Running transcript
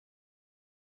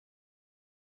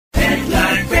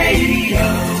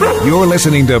You're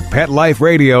listening to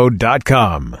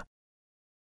PetLifeRadio.com.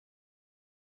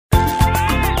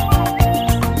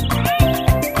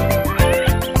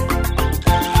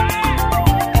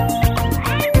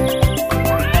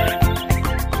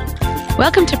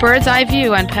 Welcome to Bird's Eye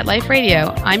View on Pet Life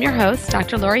Radio. I'm your host,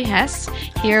 Dr. Lori Hess,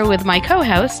 here with my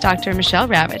co-host, Dr. Michelle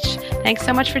Ravitch. Thanks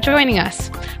so much for joining us.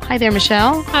 Hi there,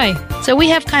 Michelle. Hi. So we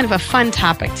have kind of a fun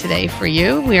topic today for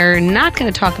you. We're not going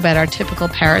to talk about our typical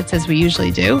parrots as we usually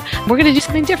do. We're going to do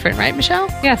something different, right, Michelle?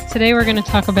 Yes, today we're going to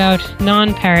talk about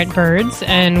non-parrot birds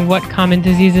and what common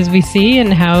diseases we see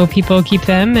and how people keep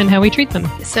them and how we treat them.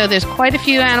 So there's quite a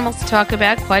few animals to talk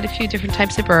about, quite a few different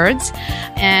types of birds.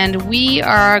 And we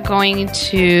are going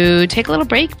to take a little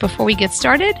break before we get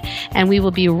started, and we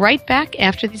will be right back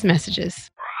after these messages.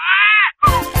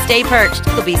 Stay perched.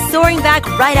 We'll be soaring back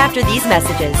right after these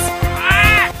messages.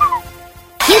 Pet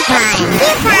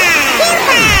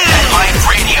Life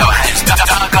Radio has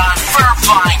doggone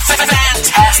fur-flying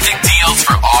fantastic deals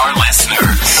for our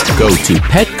listeners. Go to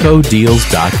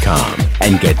PetcoDeals.com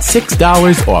and get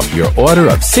 $6 off your order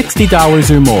of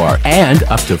 $60 or more and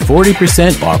up to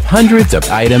 40% off hundreds of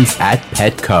items at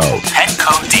Petco.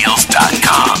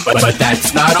 PetcoDeals.com. But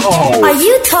that's not all. Are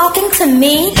you talking to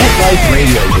me? Pet Life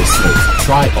Radio listeners,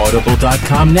 try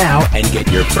Audible.com now and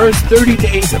get your first 30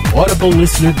 days of Audible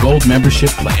Listener Gold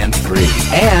membership plan free.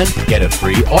 And get a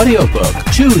free audiobook.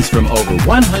 Choose from over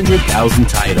 100,000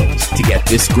 titles. To get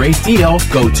this great deal,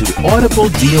 go to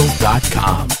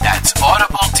audibledeals.com. That's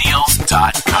audibledeals.com.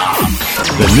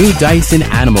 The new Dyson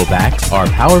Animal Vacs are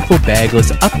powerful bagless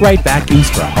upright vacuums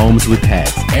for homes with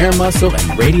pets. Air muscle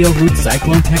and radio root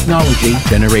cyclone technology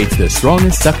generates the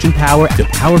strongest suction power to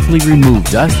powerfully remove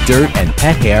dust, dirt, and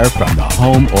pet hair from the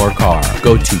home or car.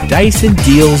 Go to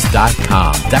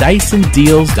DysonDeals.com.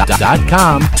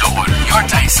 DysonDeals.com to order your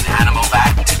Dyson Animal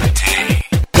Vac today.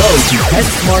 Go to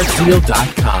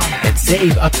PetSmartDeal.com and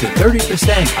save up to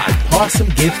 30% on awesome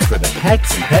gifts for the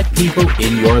pets and pet people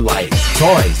in your life.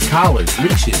 Toys, collars,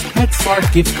 leashes,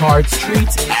 PetSmart gift cards,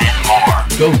 treats, and more.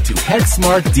 Go to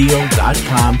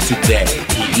PetSmartDeal.com today.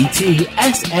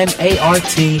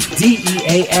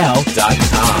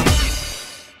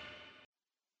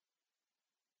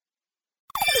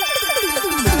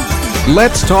 PetSmartDeal.com.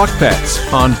 Let's Talk Pets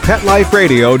on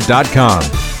PetLifeRadio.com.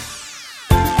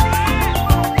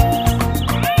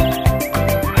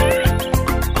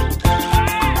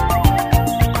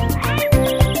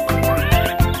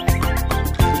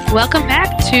 Welcome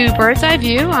back to Bird's Eye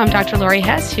View. I'm Dr. Lori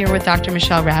Hess here with Dr.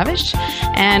 Michelle Ravitch.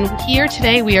 And here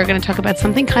today we are going to talk about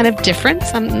something kind of different,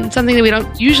 something that we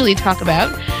don't usually talk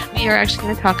about. We are actually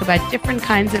going to talk about different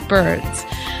kinds of birds.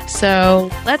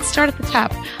 So let's start at the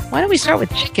top. Why don't we start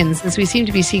with chickens, since we seem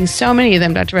to be seeing so many of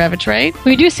them, Dr. Ravitch, right?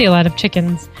 We do see a lot of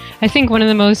chickens. I think one of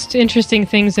the most interesting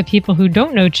things that people who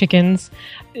don't know chickens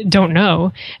don't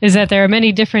know is that there are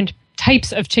many different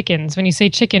types of chickens. When you say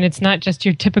chicken, it's not just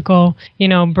your typical,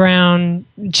 brown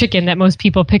chicken that most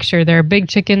people picture. There are big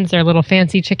chickens, there are little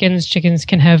fancy chickens. Chickens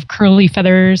can have curly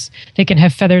feathers. They can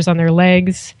have feathers on their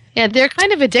legs. Yeah, they're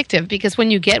kind of addictive because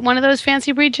when you get one of those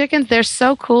fancy breed chickens, they're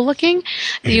so cool looking.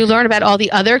 You learn about all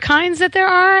the other kinds that there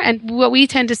are, and what we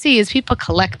tend to see is people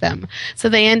collect them. So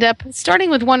they end up starting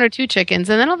with one or two chickens,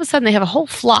 and then all of a sudden they have a whole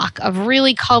flock of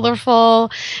really colorful,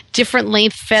 different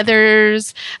length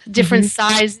feathers, different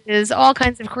sizes, all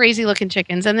kinds of crazy looking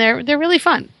chickens, and they're really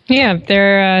fun. Yeah,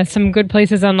 there are some good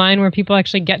places online where people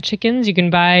actually get chickens. You can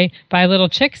buy little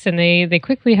chicks, and they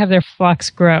quickly have their flocks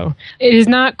grow. It is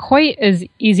not quite as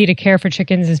easy to care for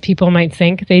chickens as people might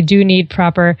think. They do need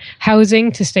proper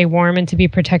housing to stay warm and to be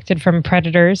protected from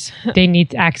predators. They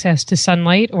need access to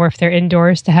sunlight, or if they're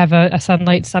indoors, to have a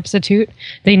sunlight substitute.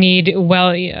 They need,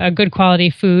 a good quality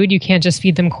food. You can't just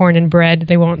feed them corn and bread.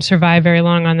 They won't survive very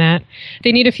long on that.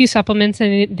 They need a few supplements,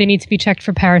 and they need to be checked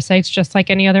for parasites just like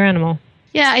any other animal.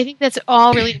 Yeah, I think that's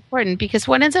all really important because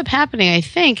what ends up happening, I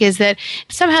think, is that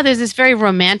somehow there's this very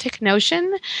romantic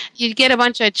notion. You get a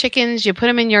bunch of chickens, you put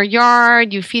them in your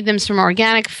yard, you feed them some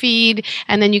organic feed,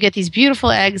 and then you get these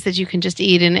beautiful eggs that you can just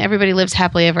eat, and everybody lives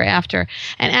happily ever after.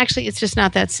 And actually, it's just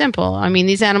not that simple. I mean,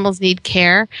 these animals need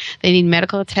care. They need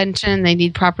medical attention. They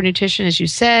need proper nutrition, as you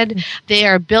said. They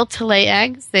are built to lay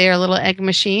eggs. They are little egg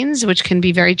machines, which can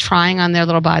be very trying on their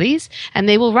little bodies, and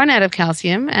they will run out of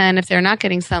calcium. And if they're not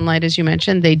getting sunlight, as you mentioned,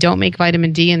 mentioned, they don't make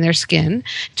vitamin D in their skin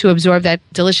to absorb that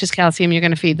delicious calcium you're going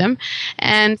to feed them.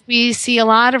 And we see a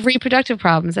lot of reproductive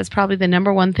problems. That's probably the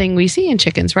number one thing we see in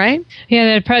chickens, right?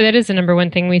 Yeah, that is the number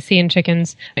one thing we see in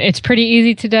chickens. It's pretty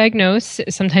easy to diagnose.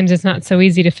 Sometimes it's not so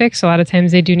easy to fix. A lot of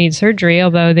times they do need surgery,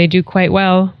 although they do quite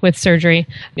well with surgery.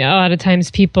 A lot of times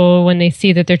people, when they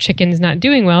see that their chicken's not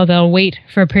doing well, they'll wait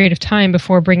for a period of time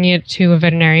before bringing it to a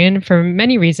veterinarian for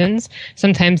many reasons.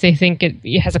 Sometimes they think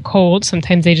it has a cold.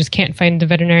 Sometimes they just can't find a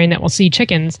veterinarian that will see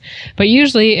chickens. But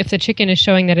usually if the chicken is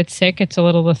showing that it's sick, it's a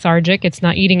little lethargic, it's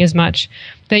not eating as much,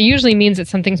 that usually means that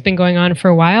something's been going on for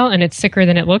a while and it's sicker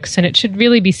than it looks, and it should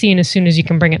really be seen as soon as you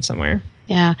can bring it somewhere.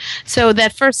 Yeah. So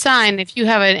that first sign, if you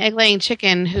have an egg-laying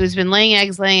chicken who's been laying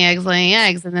eggs,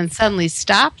 and then suddenly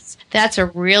stops, that's a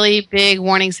really big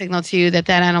warning signal to you that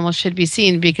that animal should be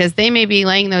seen, because they may be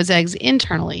laying those eggs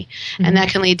internally, and that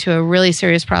can lead to a really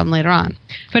serious problem later on.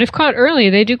 But if caught early,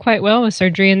 they do quite well with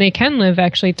surgery, and they can live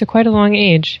actually to quite a long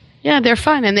age. Yeah, they're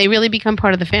fun, and they really become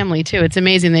part of the family, too. It's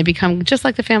amazing. They become just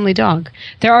like the family dog.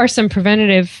 There are some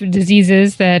preventative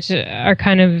diseases that are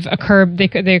kind of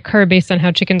they occur based on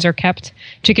how chickens are kept.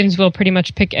 Chickens will pretty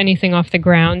much pick anything off the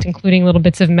ground, including little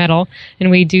bits of metal, and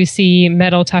we do see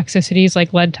metal toxicities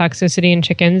like lead toxicity in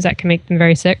chickens that can make them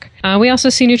very sick. We also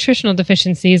see nutritional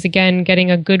deficiencies. Again,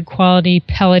 getting a good quality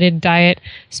pelleted diet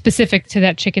specific to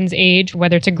that chicken's age,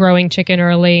 whether it's a growing chicken or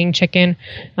a laying chicken,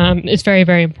 is very,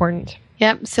 very important.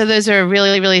 Yep. So those are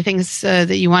really, really things that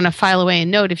you want to file away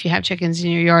and note if you have chickens in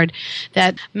your yard.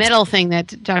 That metal thing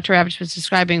that Dr. Ravitch was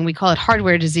describing, we call it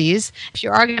hardware disease. If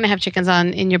you are going to have chickens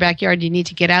in your backyard, you need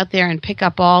to get out there and pick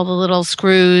up all the little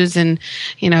screws and,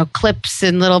 clips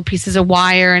and little pieces of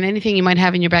wire and anything you might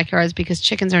have in your backyards, because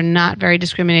chickens are not very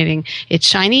discriminating. It's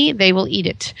shiny, they will eat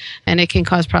it, and it can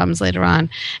cause problems later on.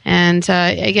 And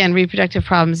again, reproductive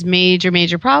problems, major,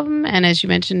 major problem. And as you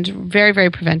mentioned, very, very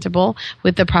preventable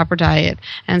with the proper diet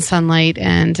and sunlight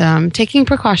and taking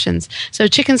precautions. So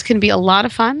chickens can be a lot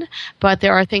of fun, but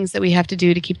there are things that we have to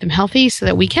do to keep them healthy so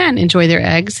that we can enjoy their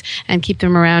eggs and keep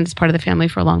them around as part of the family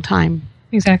for a long time.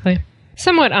 Exactly.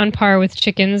 Somewhat on par with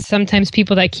chickens, sometimes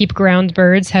people that keep ground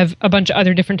birds have a bunch of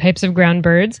other different types of ground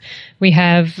birds. We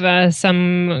have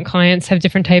some clients have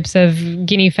different types of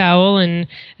guinea fowl and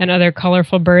other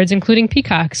colorful birds, including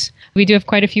peacocks. We do have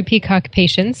quite a few peacock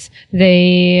patients.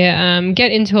 They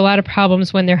get into a lot of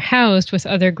problems when they're housed with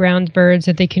other ground birds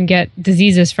that they can get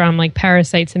diseases from, like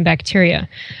parasites and bacteria.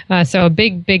 So a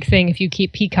big, big thing if you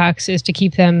keep peacocks is to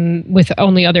keep them with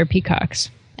only other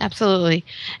peacocks. Absolutely.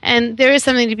 And there is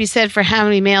something to be said for how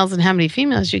many males and how many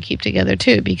females you keep together,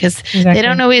 too, because Exactly. They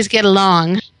don't always get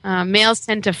along. Males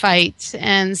tend to fight,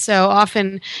 and so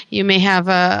often you may have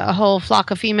a whole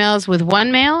flock of females with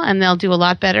one male, and they'll do a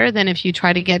lot better than if you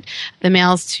try to get the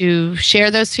males to share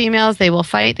those females. They will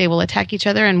fight, they will attack each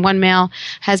other, and one male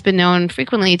has been known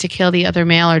frequently to kill the other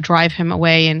male or drive him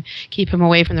away and keep him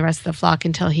away from the rest of the flock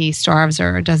until he starves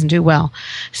or doesn't do well.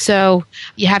 So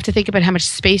you have to think about how much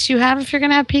space you have if you're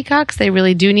going to have peacocks. They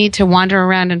really do need to wander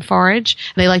around and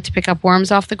forage. They like to pick up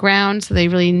worms off the ground, so they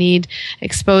really need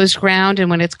exposed ground, and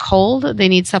when it's cold, they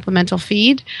need supplemental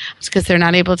feed because they're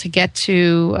not able to get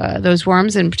to those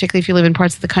worms, and particularly if you live in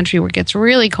parts of the country where it gets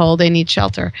really cold, they need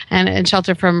shelter and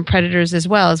shelter from predators as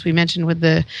well, as we mentioned with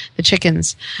the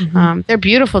chickens. Mm-hmm. They're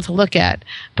beautiful to look at,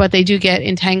 but they do get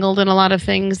entangled in a lot of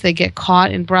things. They get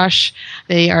caught in brush.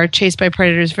 They are chased by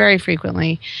predators very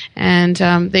frequently, and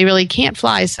they really can't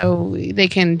fly, so they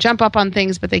can jump up on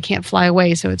things, but they can't fly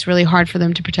away, so it's really hard for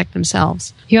them to protect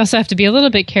themselves. You also have to be a little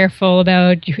bit careful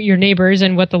about your neighbors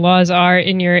and what the laws are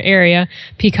in your area.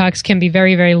 Peacocks can be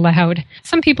very, very loud.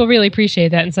 Some people really appreciate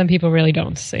that, and some people really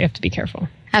don't, so you have to be careful.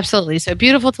 Absolutely. So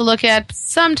beautiful to look at,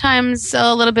 sometimes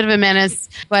a little bit of a menace,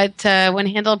 but when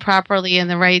handled properly in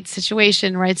the right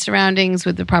situation, right surroundings,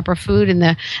 with the proper food and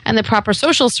the proper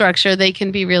social structure, they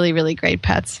can be really, really great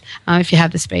pets if you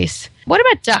have the space. What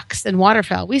about ducks and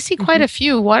waterfowl? We see quite a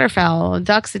few waterfowl,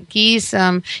 ducks and geese.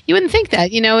 You wouldn't think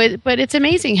that, but it's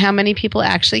amazing how many people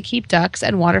actually keep ducks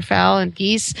and waterfowl and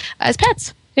geese as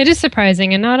pets. It is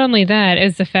surprising, and not only that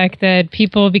is the fact that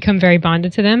people become very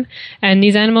bonded to them, and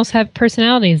these animals have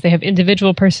personalities. They have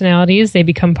individual personalities. They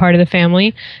become part of the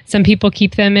family. Some people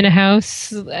keep them in a house,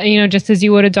 just as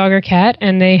you would a dog or cat,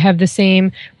 and they have the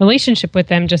same relationship with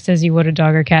them just as you would a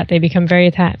dog or cat. They become very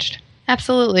attached.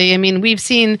 Absolutely. I mean, we've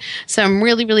seen some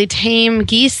really, really tame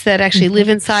geese that actually live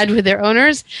inside with their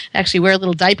owners, actually wear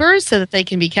little diapers so that they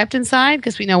can be kept inside,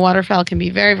 because we know waterfowl can be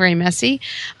very, very messy.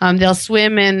 They'll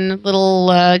swim in little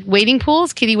wading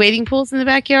pools, kiddie wading pools in the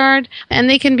backyard, and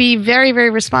they can be very, very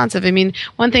responsive. I mean,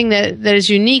 one thing that is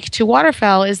unique to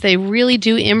waterfowl is they really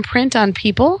do imprint on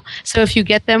people. So if you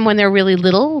get them when they're really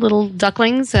little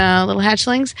ducklings, little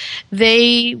hatchlings,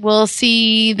 they will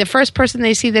see the first person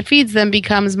they see that feeds them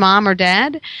becomes mom or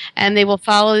dad, and they will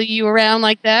follow you around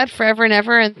like that forever and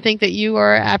ever and think that you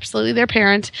are absolutely their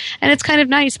parent. And it's kind of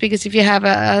nice because if you have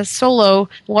a solo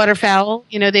waterfowl,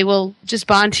 they will just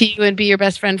bond to you and be your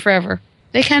best friend forever.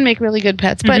 They can make really good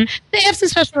pets, but they have some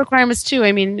special requirements too.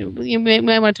 I mean, you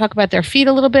may want to talk about their feet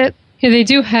a little bit. Yeah, they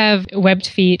do have webbed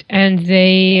feet, and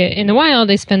in the wild,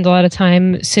 they spend a lot of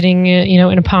time sitting,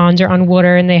 in a pond or on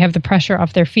water, and they have the pressure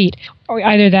off their feet. Or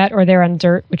either that or they're on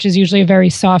dirt, which is usually a very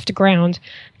soft ground.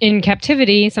 In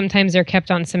captivity, sometimes they're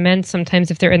kept on cement. Sometimes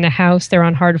if they're in the house, they're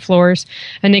on hard floors.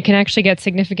 And they can actually get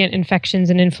significant infections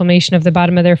and inflammation of the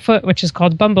bottom of their foot, which is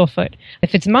called bumblefoot.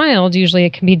 If it's mild, usually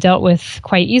it can be dealt with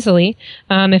quite easily.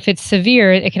 If it's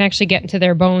severe, it can actually get into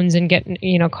their bones and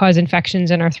cause infections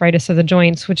and arthritis of the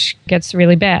joints, which gets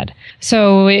really bad.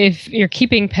 So if you're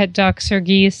keeping pet ducks or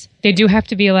geese, they do have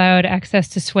to be allowed access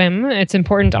to swim. It's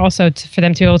important also for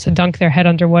them to be able to dunk their head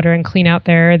underwater and clean out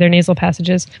their nasal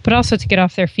passages, but also to get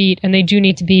off their feet. And they do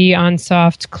need to be on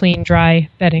soft, clean, dry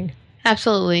bedding.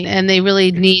 Absolutely. And they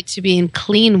really need to be in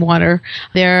clean water.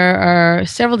 There are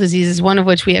several diseases, one of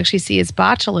which we actually see is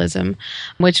botulism,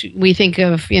 which we think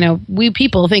of, we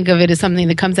people think of it as something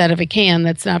that comes out of a can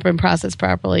that's not been processed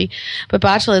properly. But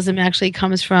botulism actually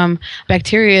comes from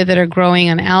bacteria that are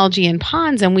growing on algae in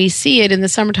ponds, and we see it in the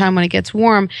summertime when it gets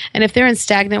warm. And if they're in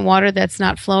stagnant water that's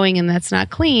not flowing and that's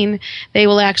not clean, they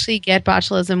will actually get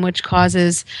botulism, which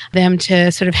causes them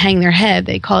to sort of hang their head.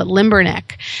 They call it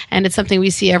limberneck. And it's something we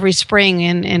see every spring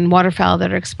in waterfowl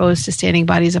that are exposed to standing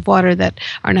bodies of water that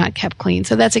are not kept clean.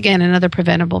 So that's, again, another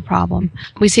preventable problem.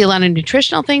 We see a lot of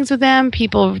nutritional things with them.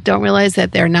 People don't realize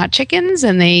that they're not chickens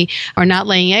and they are not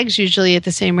laying eggs usually at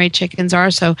the same rate chickens are.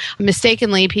 So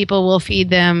mistakenly, people will feed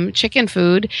them chicken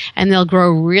food and they'll grow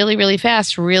really, really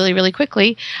fast, really, really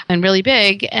quickly and really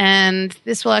big. And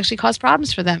this will actually cause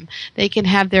problems for them. They can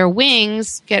have their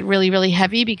wings get really, really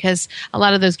heavy because a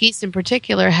lot of those geese in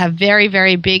particular have very,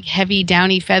 very big, heavy,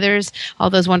 downy feathers, all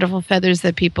those wonderful feathers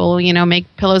that people,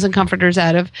 make pillows and comforters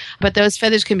out of. But those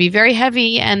feathers can be very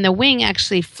heavy, and the wing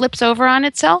actually flips over on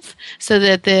itself so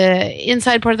that the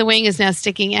inside part of the wing is now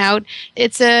sticking out.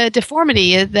 It's a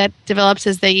deformity that develops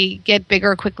as they get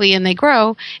bigger quickly and they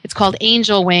grow. It's called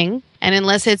angel wing. And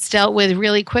unless it's dealt with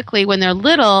really quickly when they're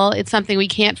little, it's something we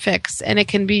can't fix. And it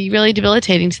can be really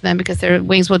debilitating to them because their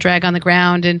wings will drag on the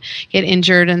ground and get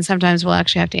injured, and sometimes we'll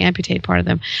actually have to amputate part of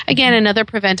them. Again, another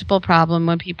preventable problem.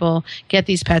 When people get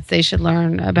these pets, they should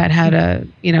learn about how to,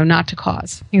 not to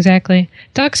cause. Exactly.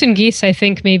 Ducks and geese, I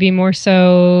think, maybe more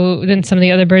so than some of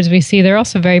the other birds we see, they're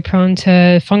also very prone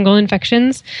to fungal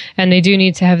infections, and they do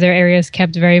need to have their areas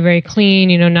kept very, very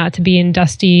clean, not to be in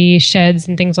dusty sheds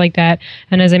and things like that.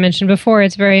 And as I mentioned before,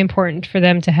 it's very important for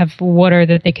them to have water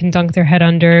that they can dunk their head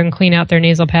under and clean out their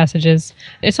nasal passages.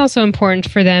 It's also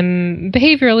important for them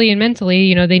behaviorally and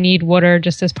mentally. They need water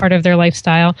just as part of their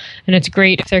lifestyle. And it's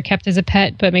great if they're kept as a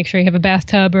pet, but make sure you have a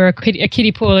bathtub or a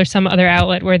kiddie pool or some other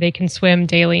outlet where they can swim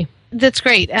daily. That's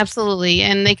great. Absolutely.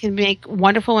 And they can make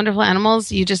wonderful, wonderful animals.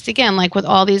 You just, again, like with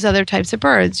all these other types of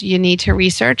birds, you need to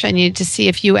research and you need to see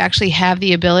if you actually have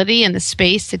the ability and the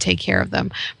space to take care of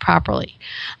them properly.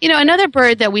 Another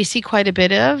bird that we see quite a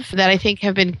bit of that I think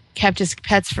have been kept as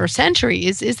pets for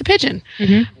centuries is the pigeon.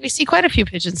 We see quite a few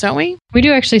pigeons, don't we? We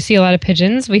do actually see a lot of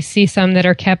pigeons. We see some that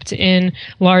are kept in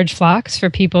large flocks for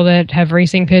people that have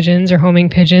racing pigeons or homing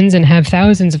pigeons and have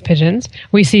thousands of pigeons.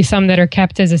 We see some that are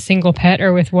kept as a single pet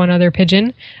or with one other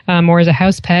pigeon or as a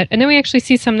house pet. And then we actually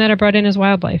see some that are brought in as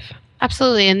wildlife.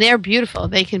 Absolutely, and they're beautiful.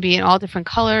 They can be in all different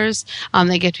colors.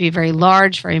 They get to be very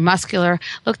large, very muscular.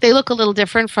 They look a little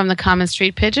different from the common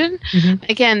street pigeon.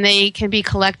 Again, they can be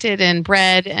collected and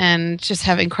bred and just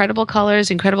have incredible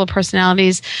colors, incredible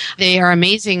personalities. They are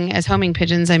amazing as homing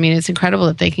pigeons. I mean, it's incredible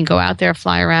that they can go out there,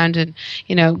 fly around, and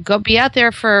go be out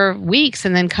there for weeks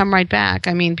and then come right back.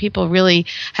 I mean, people really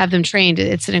have them trained.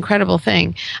 It's an incredible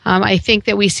thing. I think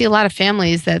that we see a lot of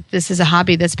families that this is a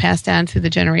hobby that's passed down through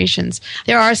the generations.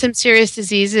 There are some serious serious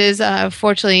diseases.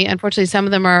 Unfortunately, some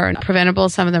of them are preventable,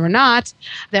 some of them are not,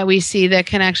 that we see that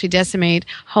can actually decimate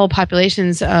whole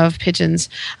populations of pigeons.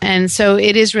 And so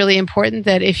it is really important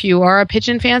that if you are a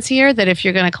pigeon fancier, that if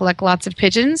you're going to collect lots of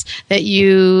pigeons, that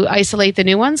you isolate the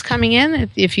new ones coming in.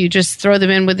 If you just throw them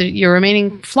in with your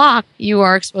remaining flock, you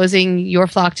are exposing your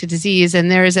flock to disease. And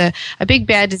there is a big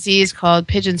bad disease called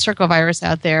pigeon circovirus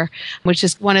out there, which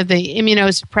is one of the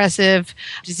immunosuppressive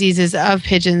diseases of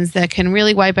pigeons that can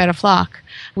really wipe out a flock.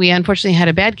 We unfortunately had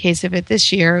a bad case of it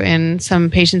this year in some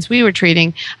patients we were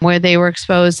treating where they were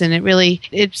exposed, and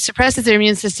it suppresses their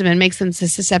immune system and makes them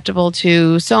susceptible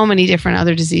to so many different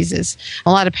other diseases,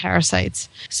 a lot of parasites.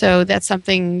 So that's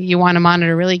something you want to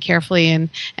monitor really carefully, and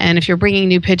if you're bringing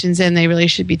new pigeons in, they really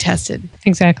should be tested.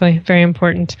 Exactly. Very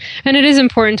important. And it is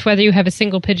important whether you have a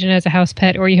single pigeon as a house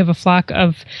pet or you have a flock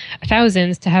of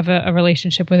thousands to have a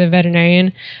relationship with a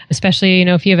veterinarian, especially,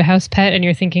 if you have a house pet and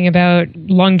you're thinking about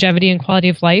longevity and quality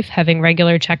of life, having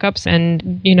regular checkups and,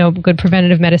 good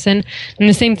preventative medicine. And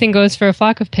the same thing goes for a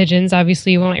flock of pigeons.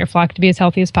 Obviously, you want your flock to be as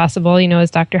healthy as possible.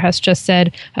 As Dr. Hess just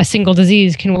said, a single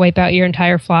disease can wipe out your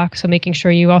entire flock. So making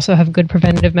sure you also have good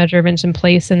preventative measurements in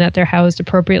place and that they're housed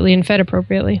appropriately and fed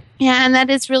appropriately. Yeah, and that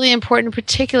is really important,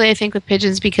 particularly, I think, with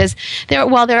pigeons, because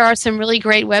while there are some really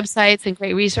great websites and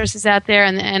great resources out there,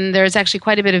 and there's actually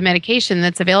quite a bit of medication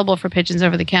that's available for pigeons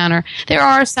over the counter, there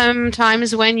are some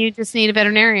times when you just need a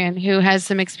veterinarian who has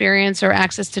some experience or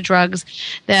access to drugs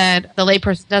that the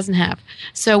layperson doesn't have.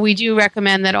 So we do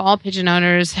recommend that all pigeon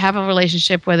owners have a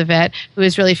relationship with a vet who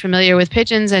is really familiar with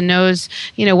pigeons and knows,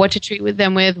 what to treat with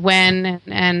them with, when,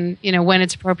 and when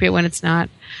it's appropriate, when it's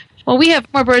not. Well, we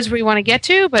have more birds we want to get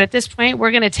to, but at this point, we're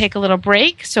going to take a little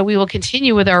break. So we will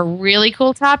continue with our really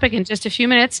cool topic in just a few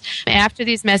minutes after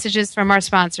these messages from our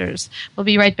sponsors. We'll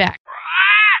be right back.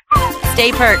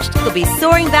 Stay perched. We'll be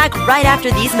soaring back right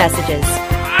after these messages.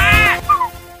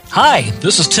 Hi,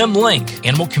 this is Tim Link,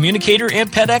 animal communicator and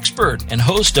pet expert and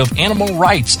host of Animal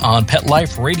Rights on Pet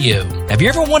Life Radio. Have you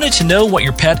ever wanted to know what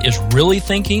your pet is really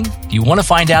thinking? Do you want to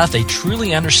find out if they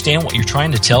truly understand what you're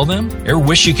trying to tell them? Ever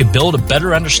wish you could build a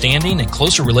better understanding and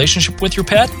closer relationship with your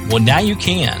pet? Well, now you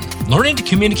can. Learning to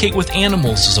Communicate with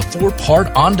Animals is a 4-part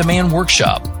on-demand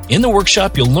workshop. In the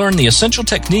workshop, you'll learn the essential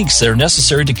techniques that are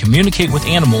necessary to communicate with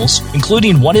animals,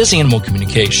 including what is animal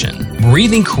communication,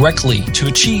 breathing correctly to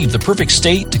achieve the perfect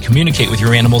state to communicate with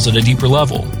your animals at a deeper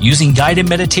level, using guided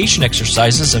meditation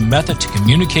exercises and method to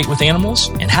communicate with animals,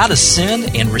 and how to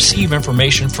send and receive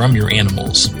information from your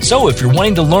animals. So if you're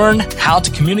wanting to learn how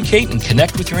to communicate and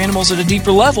connect with your animals at a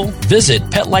deeper level, visit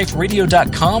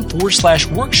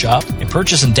PetLifeRadio.com/workshop and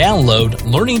purchase and download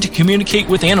Learning to Communicate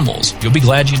with Animals. You'll be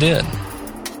glad you did.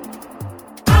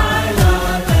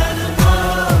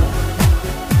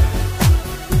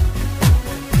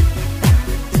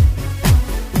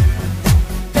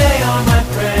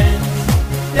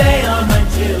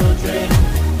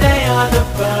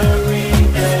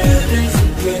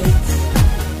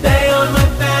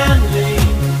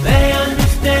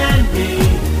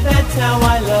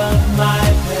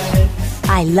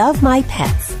 I Love My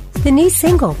Pets, the new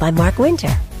single by Mark Winter,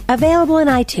 available on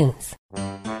iTunes.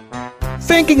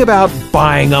 Thinking about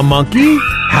buying a monkey?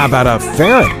 How about a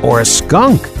ferret or a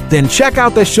skunk? Then check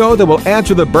out the show that will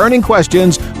answer the burning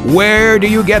questions: where do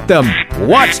you get them?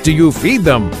 What do you feed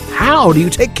them? How do you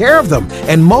take care of them?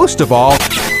 And most of all,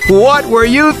 what were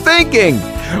you thinking?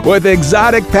 With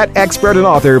exotic pet expert and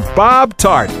author Bob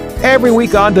Tart, every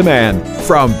week on demand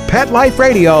from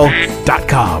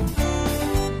PetLifeRadio.com.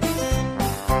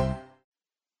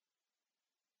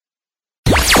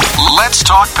 Let's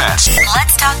talk pets.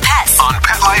 Let's talk pets On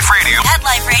Pet Life Radio. Pet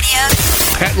Life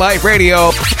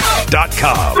Radio.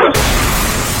 PetLifeRadio.com.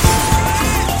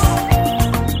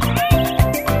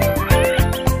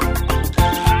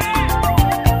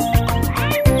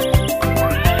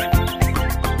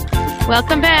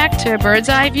 Welcome back to Bird's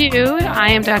Eye View.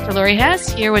 I am Dr. Lori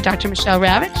Hess, here with Dr. Michelle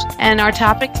Ravitch, and our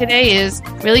topic today is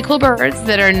really cool birds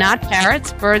that are not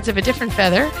parrots, birds of a different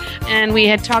feather. And we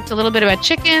had talked a little bit about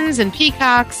chickens and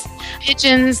peacocks,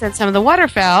 pigeons, and some of the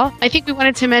waterfowl. I think we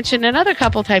wanted to mention another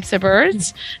couple types of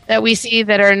birds that we see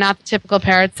that are not the typical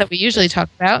parrots that we usually talk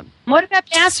about. What about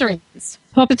passerines?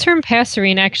 Well, the term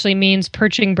passerine actually means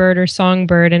perching bird or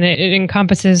songbird, and it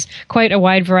encompasses quite a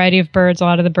wide variety of birds. A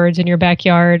lot of the birds in your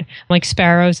backyard, like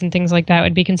sparrows and things like that,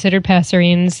 would be considered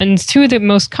passerines. And two of the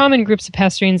most common groups of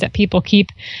passerines that people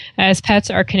keep as pets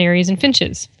are canaries and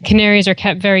finches. Canaries are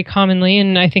kept very commonly,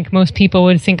 and I think most people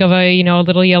would think of a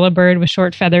little yellow bird with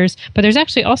short feathers. But there's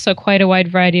actually also quite a wide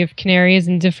variety of canaries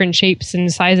in different shapes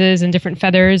and sizes and different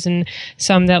feathers, and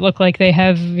some that look like they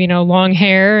have long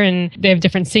hair and they have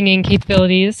different singing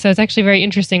capabilities. So it's actually very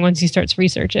interesting once you start to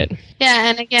research it. Yeah,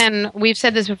 and again, we've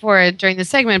said this before during the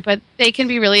segment, but they can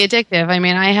be really addictive. I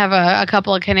mean, I have a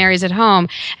couple of canaries at home,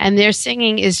 and their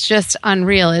singing is just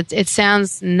unreal. It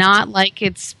sounds not like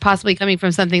it's possibly coming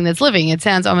from something that's living. It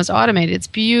sounds almost automated. It's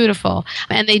beautiful.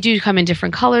 And they do come in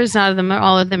different colors. All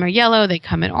of them are yellow. They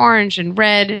come in orange and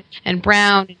red and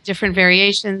brown, different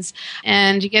variations.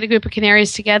 And you get a group of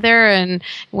canaries together, and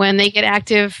when they get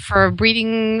active for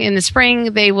breeding in the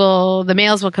spring, the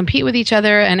males will compete with each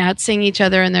other and out-sing each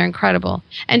other, and they're incredible.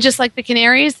 And just like the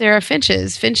canaries, there are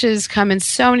finches. Finches come in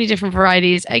so many different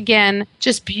varieties. Again,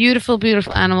 just beautiful,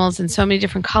 beautiful animals in so many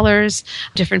different colors,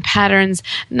 different patterns.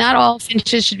 Not all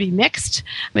finches should be mixed.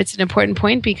 It's an important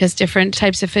point because different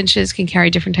types of finches can carry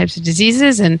different types of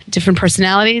diseases and different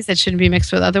personalities that shouldn't be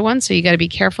mixed with other ones. So you got to be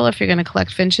careful if you're going to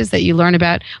collect finches that you learn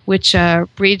about which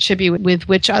breed should be with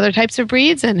which other types of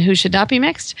breeds and who should not be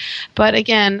mixed. But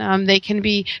again, they can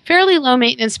be fairly low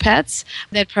maintenance pets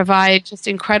that provide just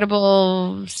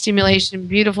incredible stimulation,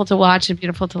 beautiful to watch and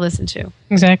beautiful to listen to.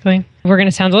 Exactly. We're going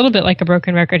to sound a little bit like a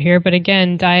broken record here, but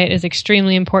again, diet is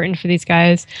extremely important for these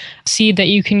guys. Seed that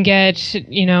you can get,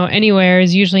 anywhere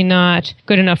is usually not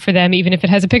good enough for them. Even if it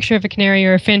has a picture of a canary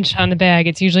or a finch on the bag,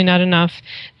 it's usually not enough.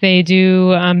 They do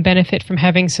benefit from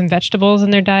having some vegetables in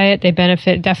their diet. They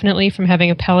benefit definitely from having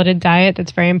a pelleted diet.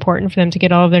 That's very important for them to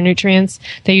get all of their nutrients.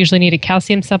 They usually need a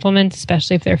calcium supplement,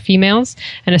 especially if they're females.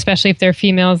 And especially if they're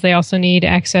females, they also need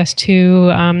access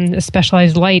to a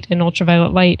specialized light, an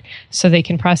ultraviolet light, so they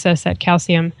can process that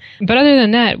calcium. But other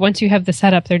than that, once you have the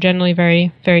setup, they're generally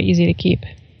very, very easy to keep.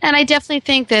 And I definitely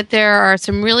think that there are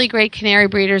some really great canary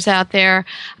breeders out there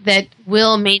that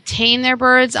will maintain their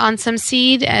birds on some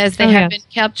seed as they have been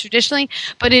kept traditionally,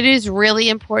 but it is really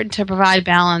important to provide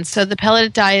balance. So the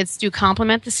pelleted diets do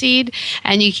complement the seed,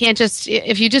 and you can't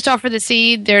if you just offer the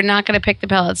seed, they're not going to pick the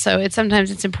pellets. So sometimes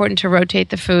it's important to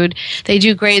rotate the food. They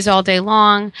do graze all day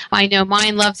long. I know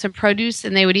mine love some produce,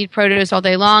 and they would eat produce all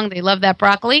day long. They love that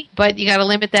broccoli, but you got to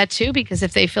limit that too, because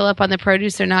if they fill up on the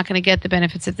produce, they're not going to get the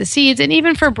benefits of the seeds. And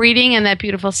even for breeding and that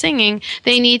beautiful singing,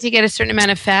 they need to get a certain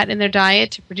amount of fat in their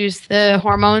diet to produce the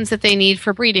hormones that they need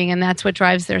for breeding, and that's what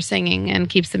drives their singing and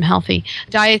keeps them healthy.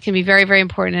 Diet can be very, very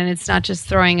important, and it's not just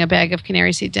throwing a bag of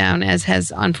canary seed down, as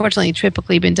has unfortunately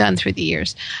typically been done through the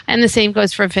years. And the same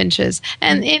goes for finches.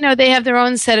 And, they have their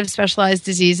own set of specialized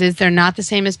diseases. They're not the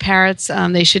same as parrots.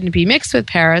 They shouldn't be mixed with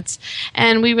parrots.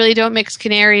 And we really don't mix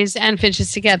canaries and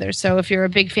finches together. So if you're a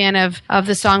big fan of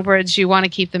the songbirds, you want to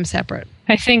keep them separate.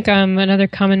 I think another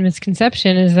common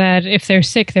misconception is that if they're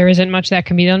sick, there isn't much that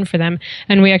can be done for them.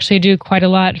 And we actually do quite a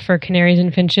lot for canaries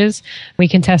and finches. We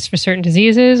can test for certain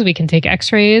diseases. We can take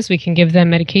x-rays. We can give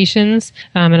them medications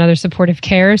and other supportive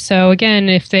care. So again,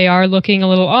 if they are looking a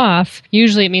little off,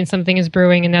 usually it means something is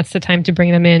brewing, and that's the time to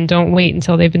bring them in. Don't wait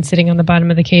until they've been sitting on the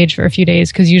bottom of the cage for a few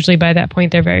days, because usually by that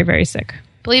point they're very, very sick.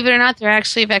 Believe it or not, there are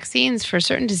actually vaccines for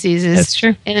certain diseases. That's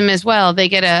true. In them as well. They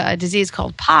get a disease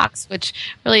called pox, which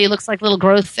really looks like little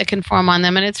growths that can form on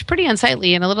them, and it's pretty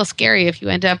unsightly and a little scary if you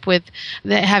end up with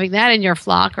having that in your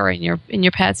flock or in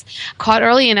your pets. Caught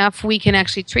early enough, we can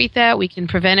actually treat that. We can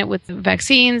prevent it with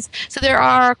vaccines. So there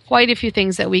are quite a few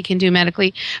things that we can do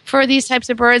medically for these types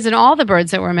of birds and all the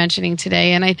birds that we're mentioning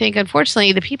today. And I think,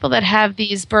 unfortunately, the people that have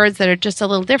these birds that are just a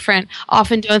little different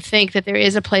often don't think that there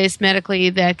is a place medically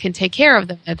that can take care of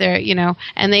them. That they're,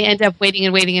 and they end up waiting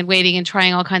and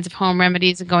trying all kinds of home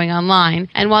remedies and going online.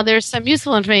 And while there's some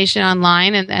useful information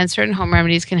online and certain home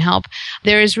remedies can help,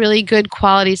 there is really good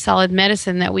quality, solid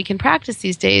medicine that we can practice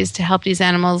these days to help these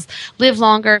animals live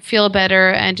longer, feel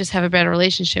better, and just have a better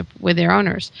relationship with their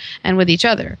owners and with each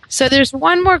other. So there's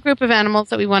one more group of animals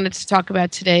that we wanted to talk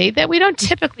about today that we don't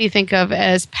typically think of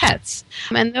as pets,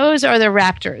 and those are the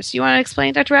raptors. You want to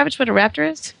explain, Dr. Ravitch, what a raptor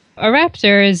is? A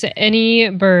raptor is any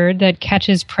bird that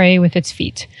catches prey with its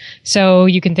feet. So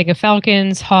you can think of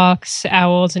falcons, hawks,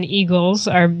 owls, and eagles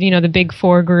are, the big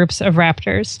four groups of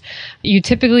raptors. You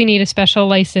typically need a special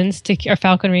license or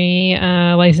falconry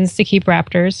license to keep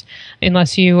raptors,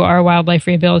 unless you are a wildlife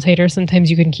rehabilitator.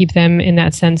 Sometimes you can keep them in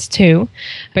that sense too.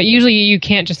 But usually you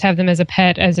can't just have them as a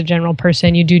pet as a general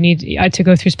person. You do need to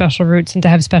go through special routes and to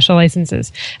have special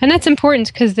licenses. And that's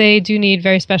important because they do need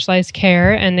very specialized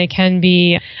care, and they can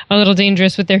be a little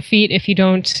dangerous with their feet if you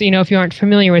don't, if you aren't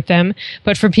familiar with them.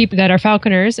 But for people that are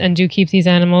falconers and do keep these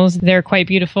animals, they're quite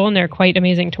beautiful and they're quite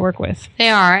amazing to work with. They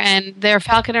are, and their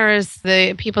falconers,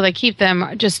 the people that keep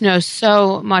them, just know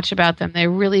so much about them. They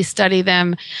really study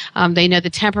them. They know the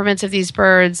temperaments of these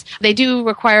birds. They do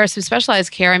require some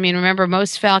specialized care. I mean, remember,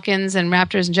 most falcons and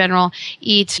raptors in general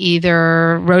eat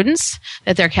either rodents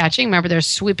that they're catching. Remember, they're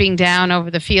swooping down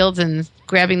over the fields and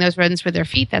grabbing those rodents with their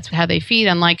feet. That's how they feed.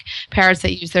 Unlike parrots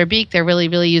that use their beak, they're really,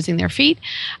 really using their feet.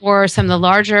 Or some of the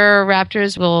larger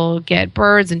raptors will get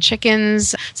birds and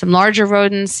chickens, some larger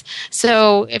rodents.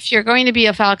 So if you're going to be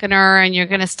a falconer and you're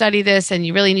going to study this, and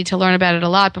you really need to learn about it a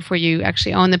lot before you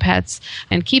actually own the pets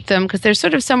and keep them, because they're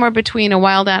sort of somewhere between a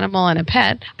wild animal and a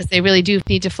pet, because they really do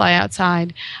need to fly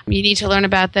outside. You need to learn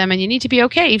about them, and you need to be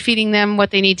okay feeding them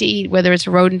what they need to eat, whether it's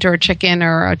a rodent or a chicken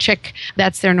or a chick.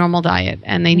 That's their normal diet,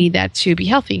 and they need that to be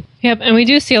healthy. Yep, and we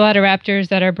do see a lot of raptors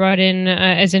that are brought in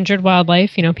as injured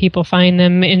wildlife. You know, people find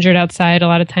them injured outside. A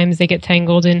lot of times they get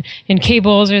tangled in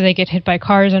cables, or they get hit by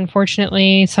cars,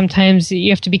 unfortunately. Sometimes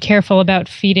you have to be careful about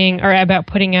feeding or about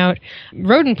putting out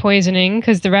rodent poisoning,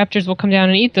 because the raptors will come down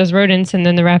and eat those rodents, and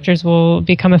then the raptors will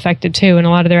become affected too. And a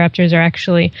lot of the raptors are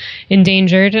actually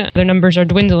endangered. Their numbers are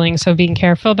dwindling, so being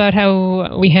careful about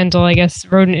how we handle, I guess,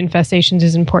 rodent infestations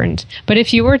is important. But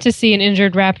if you were to see an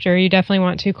injured raptor, you definitely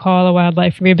want to call a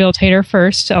wildlife rehabilitator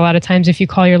first. A lot of times if you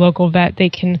call your local vet, they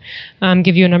can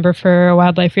give you a number for a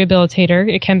wildlife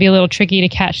rehabilitator. It can be a little tricky to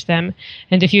catch them,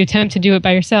 and if you attempt to do it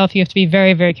by yourself, you have to be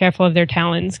very, very careful of their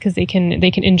talons, because they can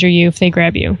injure you if they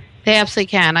grab you. They absolutely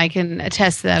can. I can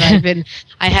attest to that.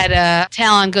 I had a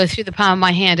talon go through the palm of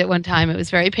my hand at one time. It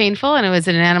was very painful, and it was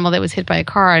an animal that was hit by a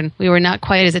car, and we were not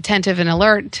quite as attentive and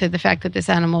alert to the fact that this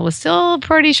animal was still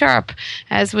pretty sharp,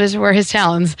 as were his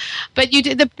talons. But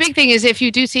the big thing is, if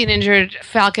you do see an injured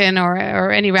falcon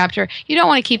or any raptor, you don't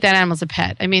want to keep that animal as a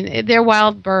pet. I mean, they're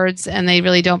wild birds, and they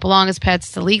really don't belong as pets.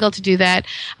 It's illegal to do that,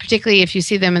 particularly if you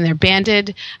see them and they're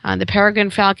banded. The peregrine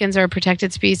falcons are a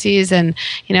protected species, and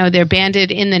they're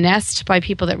banded in the nest by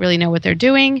people that really know what they're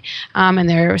doing,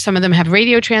 and some of them have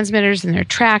radio transmitters, and they're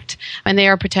tracked, and they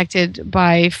are protected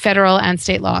by federal and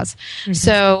state laws. Mm-hmm.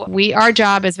 So our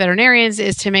job as veterinarians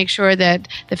is to make sure that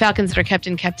the falcons that are kept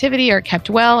in captivity are kept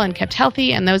well and kept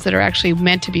healthy, and those that are actually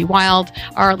meant to be wild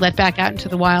are let back out into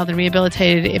the wild and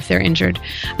rehabilitated if they're injured.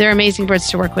 They're amazing birds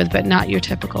to work with, but not your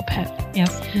typical pet.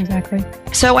 Yes, exactly.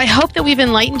 So I hope that we've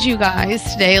enlightened you guys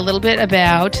today a little bit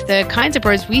about the kinds of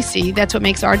birds we see. That's what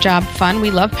makes our job fun.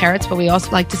 We love parrots, but we also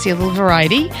like to see a little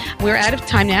variety. We're out of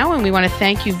time now, and we want to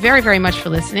thank you very, very much for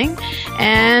listening.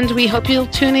 And we hope you'll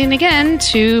tune in again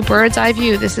to Bird's Eye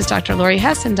View. This is Dr. Lori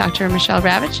Hess and Dr. Michelle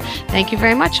Ravitch. Thank you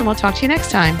very much, and we'll talk to you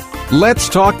next time. Let's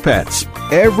Talk Pets,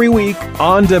 every week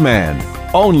on demand,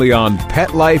 only on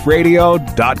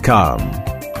PetLifeRadio.com.